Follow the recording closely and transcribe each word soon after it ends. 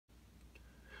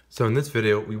So in this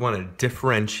video, we want to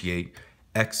differentiate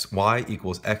y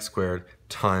equals x squared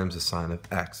times the sine of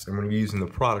x. And we're going to be using the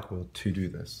product rule to do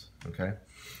this, okay?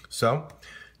 So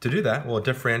to do that, we'll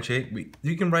differentiate.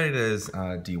 You can write it as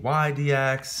dy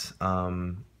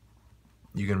dx.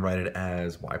 You can write it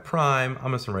as y prime.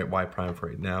 I'm just going to write y prime for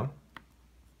right now.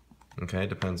 Okay, it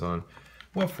depends on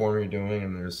what form you're doing,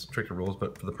 and there's stricter rules,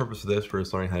 but for the purpose of this, we're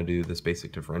just learning how to do this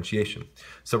basic differentiation.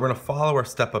 So we're going to follow our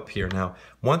step up here. Now,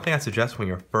 one thing I suggest when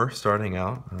you're first starting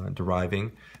out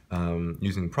deriving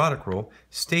using the product rule,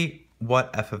 state what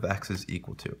f of x is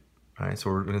equal to. All right, so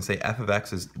we're going to say f of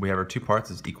x is, we have our two parts,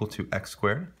 is equal to x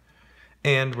squared,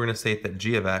 and we're going to state that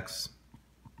g of x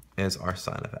is our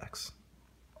sine of x.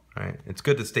 All right, it's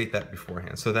good to state that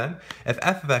beforehand. So then, if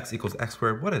f of x equals x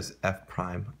squared, what is f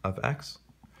prime of x?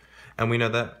 And we know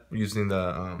that using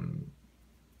the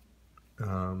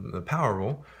power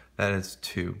rule, that is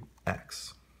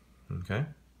 2x, okay?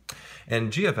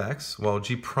 And g of x, well,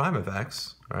 g prime of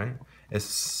x, right,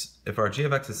 is, if our g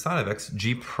of x is sine of x,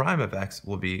 g prime of x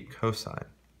will be cosine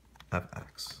of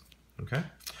x, okay?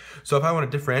 So if I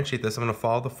want to differentiate this, I'm going to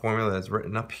follow the formula that's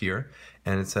written up here,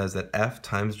 and it says that f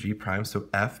times g prime, so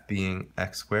f being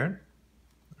x squared,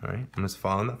 all right, I'm just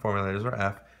following that formula, that is our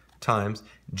f, times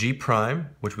g prime,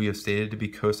 which we have stated to be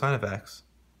cosine of x,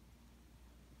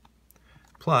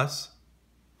 plus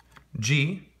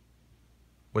g,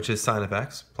 which is sine of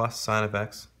x, plus sine of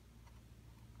x,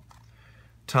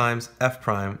 times f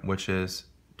prime, which is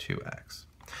 2x.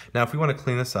 Now, if we want to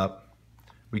clean this up,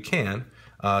 we can.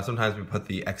 Sometimes we put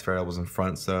the x variables in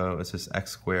front, so it's just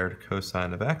x squared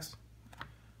cosine of x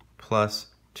plus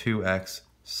 2x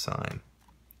sine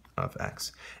of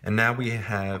x. And now we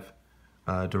have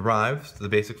derived the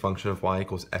basic function of y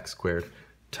equals x squared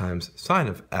times sine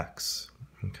of x,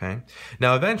 okay?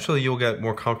 Now eventually you'll get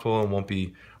more comfortable and won't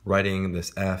be writing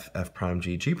this f prime,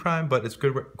 g prime, but it's a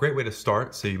great way to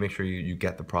start, so you make sure you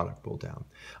get the product rule down.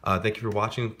 Thank you for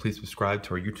watching. Please subscribe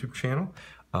to our YouTube channel.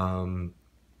 And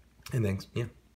thanks, yeah.